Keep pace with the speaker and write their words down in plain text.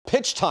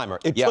pitch timer.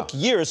 It took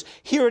years.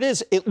 Here it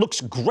is. It looks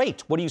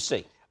great. What do you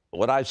see?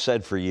 What I've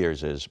said for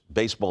years is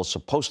baseball is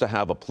supposed to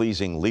have a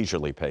pleasing,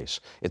 leisurely pace.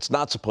 It's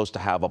not supposed to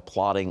have a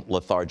plodding,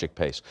 lethargic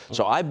pace.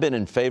 So I've been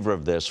in favor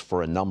of this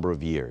for a number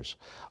of years,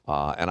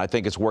 and I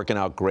think it's working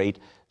out great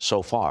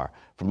so far.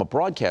 From a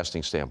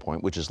broadcasting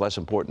standpoint, which is less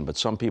important, but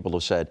some people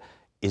have said,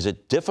 is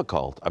it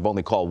difficult? I've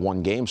only called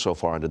one game so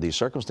far under these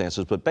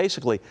circumstances, but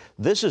basically,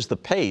 this is the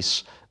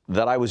pace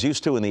that I was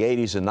used to in the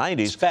 80s and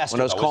 90s faster,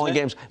 when I was calling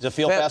games. Does it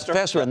feel faster?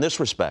 Faster in this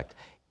respect.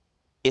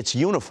 It's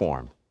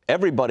uniform.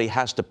 Everybody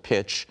has to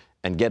pitch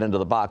and get into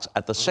the box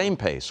at the same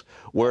pace,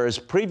 whereas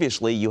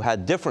previously you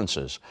had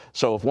differences.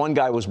 So if one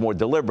guy was more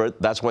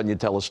deliberate, that's when you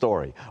tell a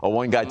story. Or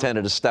one guy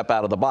tended to step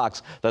out of the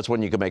box, that's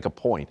when you can make a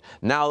point.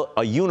 Now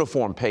a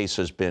uniform pace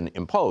has been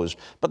imposed,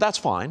 but that's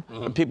fine.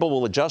 People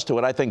will adjust to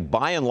it. I think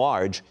by and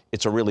large,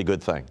 it's a really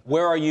good thing.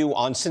 Where are you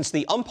on, since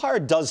the umpire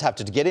does have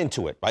to get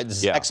into it, right? This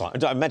is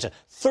excellent. I mentioned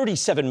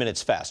 37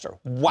 minutes faster.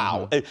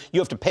 Wow. You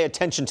have to pay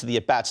attention to the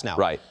at-bats now.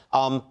 Right.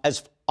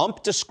 As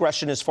ump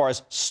discretion as far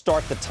as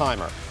start the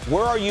timer,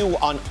 where are you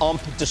on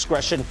ump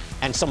discretion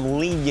and some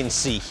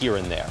leniency here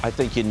and there? I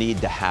think you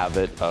need to have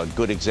it. A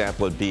good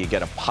example would be you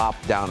get a pop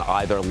down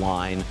either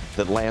line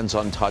that lands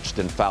untouched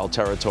in foul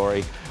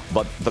territory,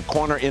 but the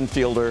corner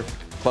infielder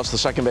plus the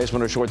second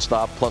baseman or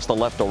shortstop, plus the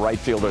left or right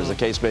fielder, as the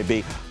case may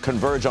be,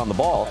 converge on the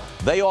ball.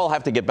 They all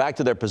have to get back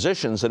to their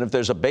positions, and if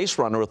there's a base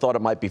runner who thought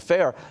it might be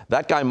fair,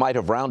 that guy might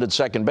have rounded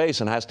second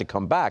base and has to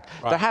come back.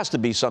 There has to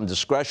be some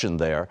discretion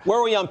there. Where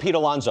were you on Pete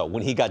Alonso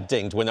when he got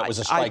dinged, when that was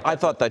a strike? I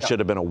thought that should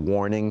have been a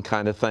warning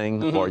kind of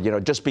thing, or, you know,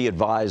 just be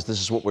advised this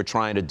is what we're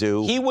trying to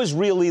do. He was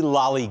really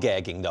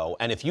lollygagging, though,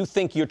 and if you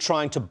think you're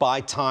trying to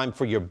buy time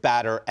for your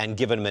batter and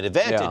give him an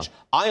advantage,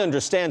 I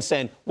understand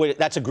saying, wait,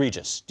 that's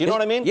egregious. Do you know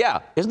what I mean? Yeah.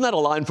 Isn't that a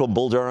line from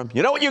Bull Durham?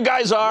 You know what you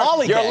guys are?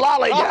 Lollygaggers. You're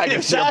lollygaggers.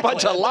 Exactly. You're a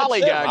bunch of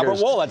lollygaggers.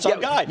 Robert Wool, that's our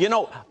guy. You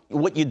know,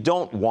 what you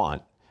don't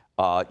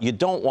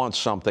want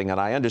something, and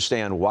I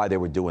understand why they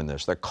were doing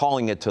this. They're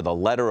calling it to the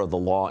letter of the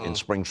law in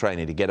spring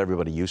training to get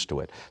everybody used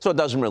to it. So it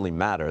doesn't really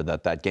matter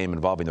that that game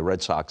involving the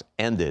Red Sox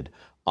ended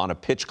on a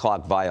pitch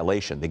clock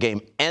violation. The game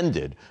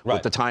ended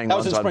with the tying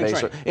runs on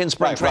base in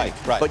spring training.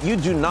 But you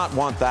do not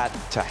want that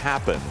to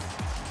happen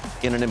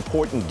in an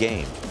important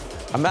game.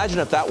 Imagine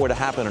if that were to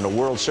happen in a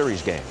World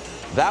Series game.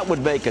 That would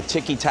make a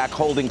ticky-tack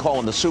holding call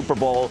in the Super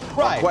Bowl,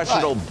 a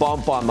questionable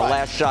bump on the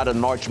last shot in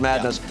March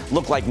Madness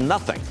look like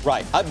nothing.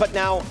 But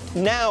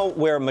now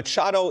where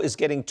Machado is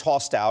getting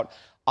tossed out,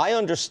 I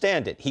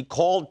understand it. He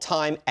called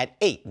time at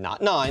 8,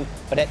 not 9,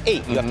 but at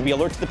 8. You have to be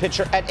alert to the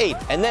pitcher at 8.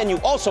 And then you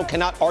also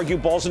cannot argue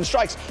balls and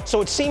strikes.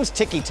 So it seems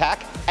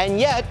ticky-tack, and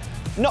yet,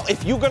 no,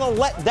 if you're going to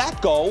let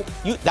that go,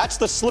 that's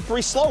the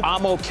slippery slope.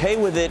 I'm okay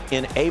with it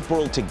in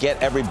April to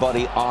get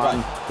everybody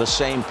on the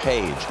same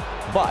page.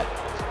 But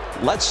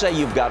let's say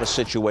you've got a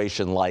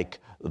situation like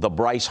the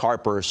Bryce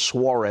Harper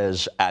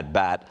Suarez at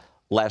bat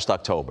last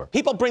October.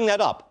 People bring that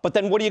up, but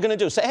then what are you going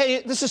to do? Say,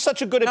 hey, this is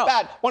such a good at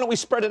bat. Why don't we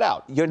spread it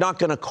out? You're not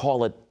going to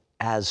call it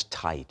as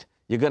tight.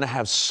 You're going to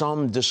have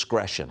some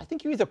discretion. I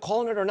think you're either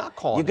calling it or not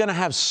calling it. You're going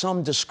to have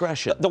some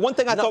discretion. The one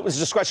thing I thought was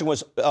discretion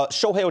was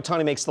Shohei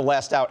Ohtani makes the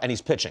last out and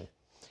he's pitching.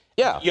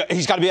 Yeah.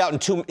 He's got to be out in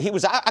 2. He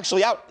was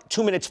actually out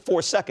 2 minutes,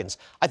 4 seconds.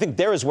 I think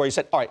there is where he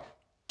said, all right,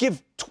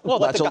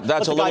 let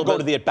the guy go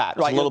to the at-bat.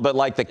 It's a little bit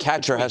like the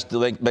catcher has to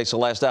make the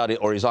last out,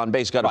 or he's on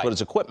base, got to put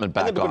his equipment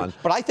back on.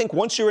 But I think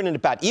once you're in an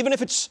at-bat, even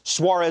if it's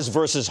Suarez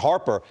versus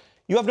Harper,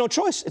 you have no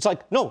choice. It's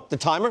like, no, the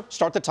timer,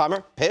 start the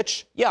timer,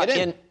 pitch,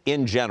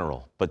 in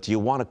general. But do you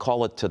want to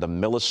call it to the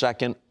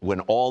millisecond when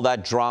all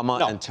that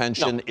drama and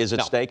tension is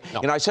at stake?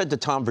 You know, I said to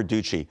Tom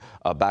Verducci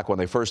back when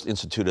they first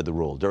instituted the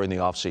rule during the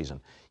offseason,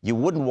 you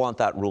wouldn't want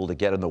that rule to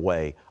get in the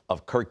way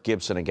of Kirk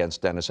Gibson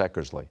against Dennis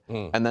Eckersley.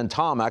 And then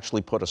Tom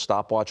actually put a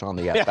stopwatch on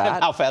the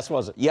at-bat. How fast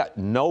was it? Yeah,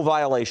 no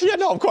violation. Yeah,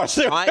 no, of course.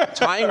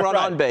 Tying run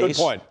on base.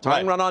 Good point.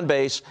 Tying run on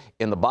base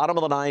in the bottom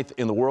of the ninth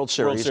in the World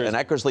Series. And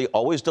Eckersley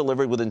always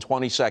delivered within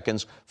 20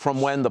 seconds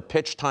from when the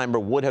pitch timer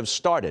would have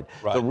started.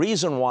 The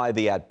reason why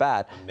the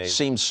at-bat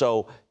seems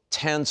so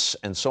tense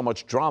and so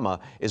much drama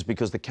is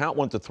because the count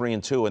went to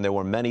 3-2 and there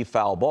were many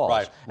foul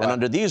balls. And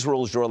under these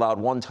rules, you're allowed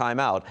one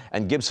timeout.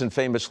 And Gibson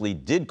famously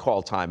did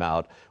call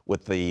timeout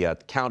with the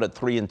count at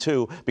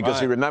 3-2 because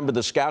he remembered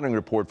the scouting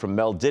report from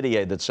Mel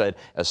Didier that said,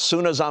 as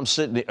sure as I'm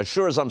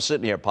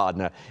sitting here,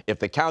 partner, if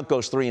the count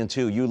goes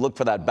 3-2, you look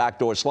for that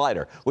backdoor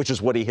slider, which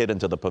is what he hit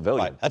into the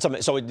pavilion.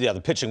 So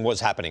the pitching was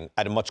happening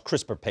at a much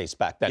crisper pace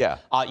back then.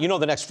 You know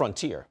the next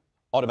frontier,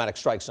 automatic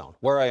strike zone.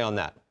 Where are you on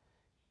that?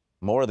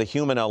 More of the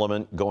human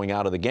element going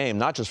out of the game,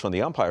 not just from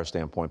the umpire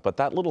standpoint, but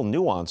that little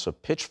nuance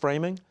of pitch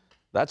framing,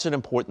 that's an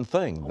important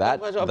thing. No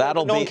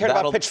one cared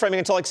about pitch framing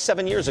until like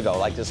 7 years ago.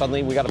 Like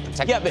suddenly we got to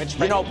protect pitch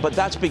framing. You know, but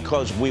that's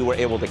because we were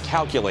able to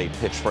calculate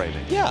pitch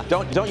framing.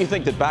 Don't you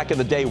think that back in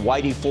the day,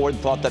 Whitey Ford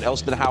thought that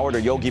Elston Howard or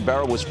Yogi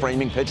Berra was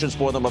framing pitches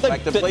for them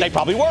effectively? They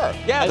probably were.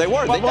 Yeah, they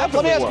were. They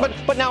definitely were.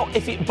 But now,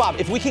 Bob,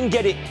 if we can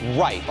get it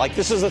right, like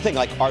this is the thing,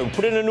 like, all right, we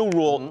put in a new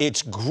rule.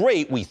 It's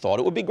great. We thought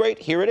it would be great.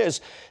 Here it is.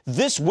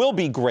 This will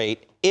be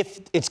great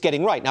if it's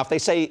getting right. Now, if they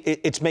say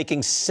it's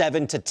making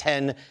 7 to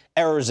 10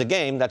 errors a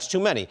game, that's too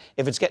many.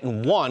 If it's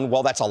getting 1,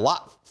 well, that's a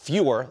lot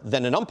fewer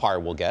than an umpire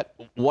will get.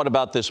 What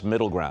about this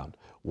middle ground?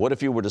 What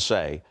if you were to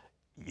say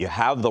you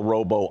have the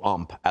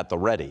robo-ump at the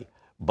ready,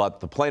 but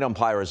the plate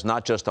umpire is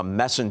not just a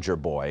messenger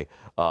boy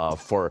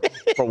for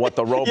what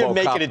the robo-cop You're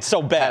making it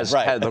so bad,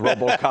 right? The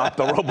robo-cop,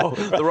 the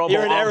robo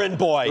You're an errand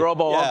boy. The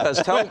robo-ump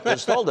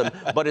has told him,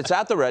 but it's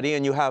at the ready,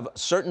 and you have a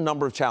certain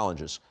number of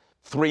challenges.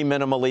 3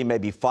 minimally,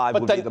 maybe 5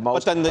 would be the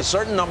most. But then a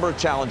certain number of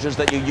challenges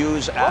that you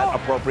use at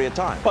appropriate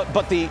time.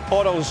 But the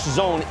auto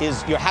zone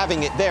is you're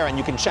having it there and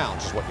you can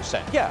challenge, is what you're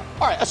saying. Yeah.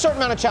 All right, a certain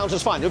amount of challenge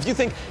is fine. If you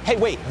think, hey,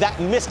 wait,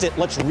 that missed it,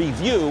 let's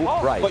review.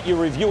 Right. But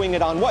you're reviewing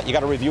it on what? You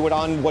got to review it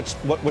on what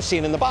we're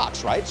seeing in the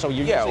box, right? So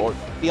you're using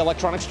the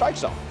electronic strike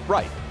zone.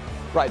 Right.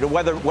 Right,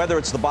 whether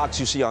it's the box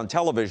you see on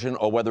television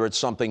or whether it's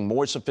something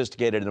more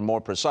sophisticated and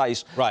more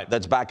precise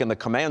that's back in the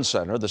command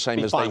center, the same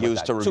as they use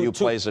to review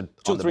plays on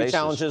the bases. 2-3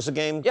 challenges a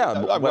game?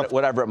 Yeah,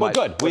 whatever it might be.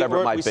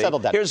 Whatever it might be.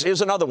 Settled that.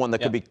 Here's another one that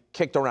could be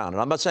kicked around,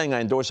 and I'm not saying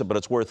I endorse it, but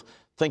it's worth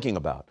thinking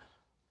about.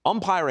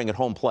 Umpiring at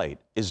home plate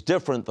is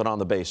different than on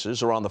the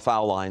bases or on the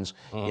foul lines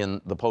in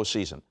the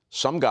postseason.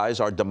 Some guys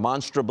are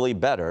demonstrably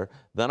better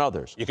than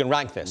others. You can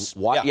rank this.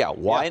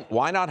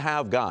 Why not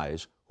have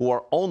guys who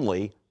are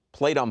only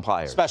plate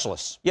umpires?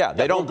 Specialists. Yeah,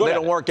 they don't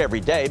work every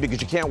day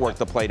because you can't work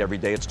the plate every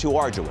day. It's too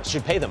arduous. You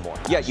should pay them more.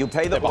 Yeah, you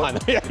pay them more.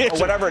 Or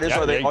whatever it is,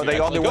 or they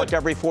only work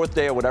every 4th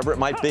day or whatever it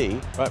might be.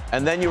 Right.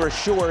 And then you're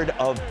assured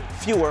of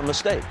fewer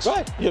mistakes.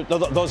 Right.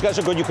 Those guys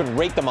are good. You can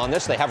rate them on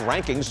this. They have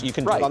rankings. You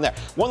can do it on there.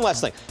 One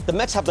last thing. The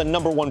Mets have the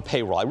 #1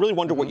 payroll. I really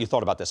wonder what you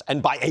thought about this.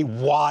 And by a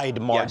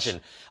wide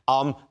margin.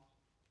 Yes.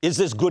 Is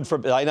this good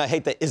for, I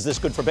hate that, is this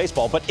good for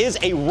baseball, but is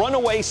a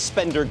runaway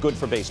spender good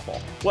for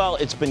baseball? Well,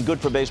 it's been good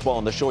for baseball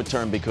in the short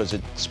term because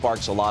it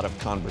sparks a lot of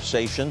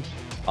conversation.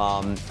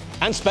 And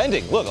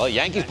spending. Look,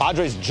 Yankees,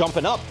 Padres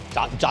jumping up.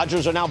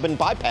 Dodgers are now been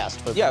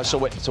bypassed. Yeah,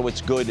 so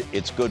it's good.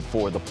 It's good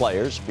for the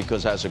players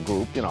because as a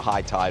group,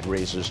 high tide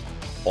raises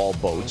all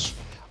boats.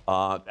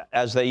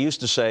 As they used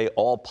to say,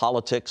 all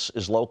politics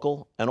is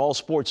local and all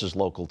sports is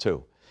local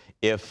too.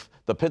 If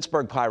the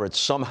Pittsburgh Pirates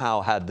somehow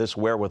had this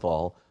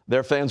wherewithal,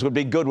 their fans would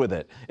be good with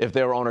it if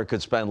their owner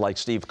could spend like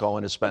Steve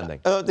Cohen is spending.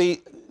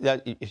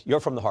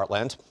 You're from the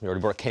heartland. You already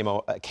brought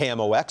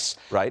KMOX.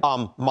 Right.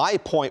 My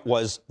point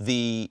was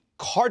the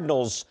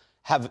Cardinals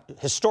have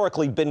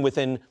historically been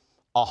within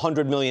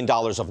 $100 million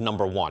of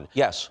 #1.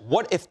 Yes.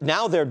 What if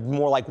now they're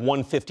more like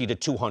 150 to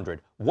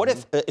 200? What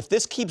if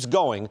this keeps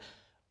going?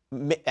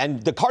 And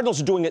the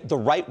Cardinals are doing it the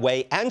right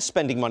way and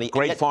spending money.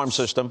 Great farm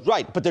system.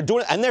 Right, but they're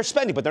doing it, and they're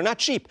spending, but they're not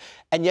cheap.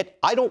 And yet,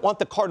 I don't want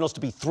the Cardinals to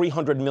be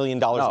 $300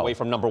 million away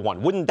from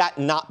 #1. Wouldn't that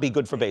not be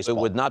good for baseball?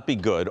 It would not be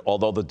good,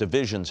 although the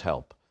divisions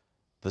help.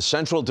 The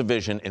Central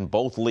Division in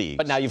both leagues.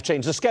 But now you've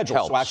changed the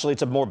schedule, so actually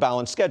it's a more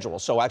balanced schedule.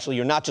 So actually,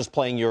 you're not just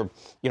playing your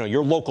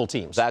local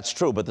teams. That's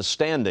true, but the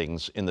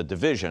standings in the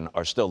division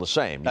are still the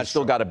same. You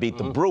still got to beat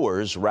the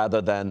Brewers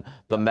rather than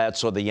the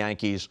Mets or the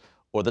Yankees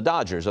or the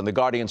Dodgers, and the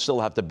Guardians still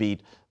have to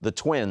beat the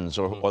Twins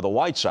or the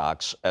White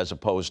Sox as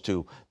opposed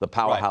to the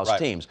powerhouse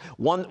teams.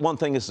 One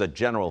thing is a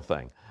general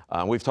thing.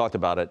 We've talked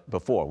about it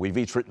before. We've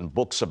each written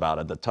books about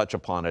it that touch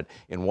upon it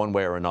in one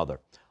way or another.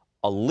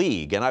 A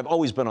league, and I've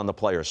always been on the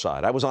player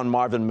side. I was on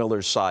Marvin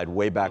Miller's side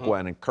way back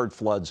when, and Kurt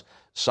Flood's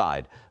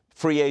side.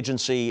 Free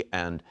agency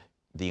and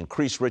the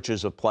increased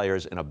riches of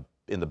players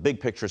in the big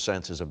picture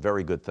sense is a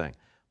very good thing.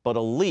 But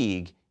a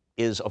league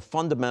is a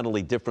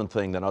fundamentally different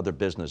thing than other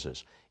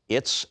businesses.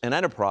 It's an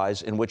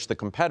enterprise in which the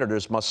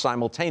competitors must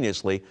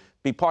simultaneously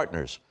be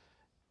partners.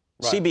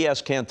 Right.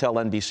 CBS can't tell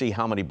NBC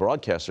how many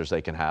broadcasters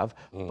they can have,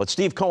 but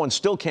Steve Cohen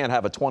still can't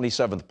have a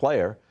 27th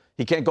player.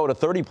 He can't go to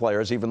 30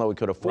 players even though he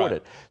could afford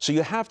it. So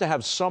you have to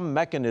have some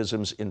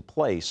mechanisms in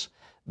place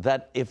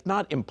that, if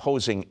not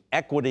imposing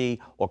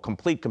equity or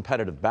complete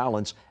competitive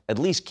balance, at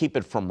least keep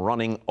it from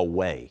running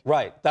away.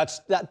 Right.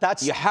 That's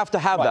you have to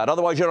have that.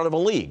 Otherwise, you don't have a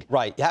league.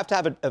 Right. You have to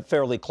have it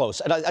fairly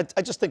close. And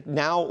I just think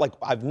now, like,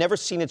 I've never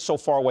seen it so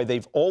far away.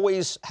 They've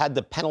always had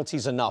the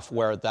penalties enough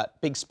where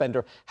that big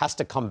spender has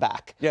to come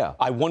back. Yeah.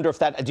 I wonder if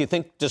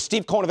does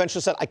Steve Cohen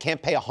eventually say, I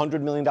can't pay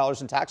 $100 million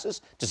in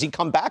taxes? Does he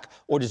come back,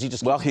 or does he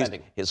just keep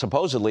spending?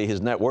 Supposedly his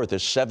net worth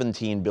is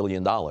 $17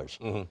 billion.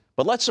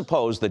 But let's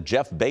suppose that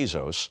Jeff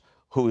Bezos,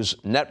 whose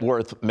net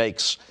worth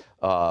makes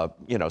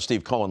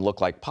Steve Cohen look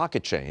like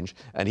pocket change,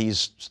 and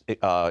he's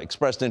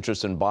expressed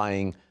interest in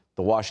buying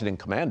the Washington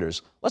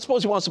Commanders. Let's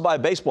suppose he wants to buy a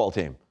baseball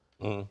team.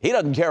 He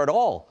doesn't care at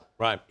all.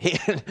 Right.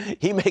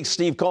 He makes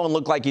Steve Cohen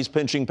look like he's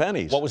pinching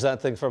pennies. What was that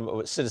thing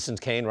from Citizens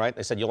Kane, right?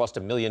 They said, you lost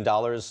 $1 million,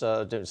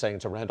 saying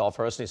to Randolph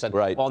Hearst. And he said,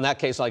 well, in that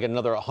case, like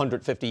another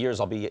 150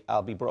 years,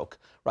 I'll be broke.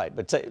 Right.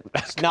 But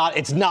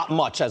it's not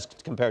much as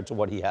compared to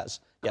what he has.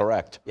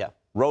 Correct. Yeah.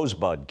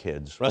 Rosebud,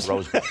 kids.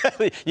 Rosebud.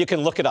 You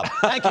can look it up.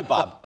 Thank you, Bob.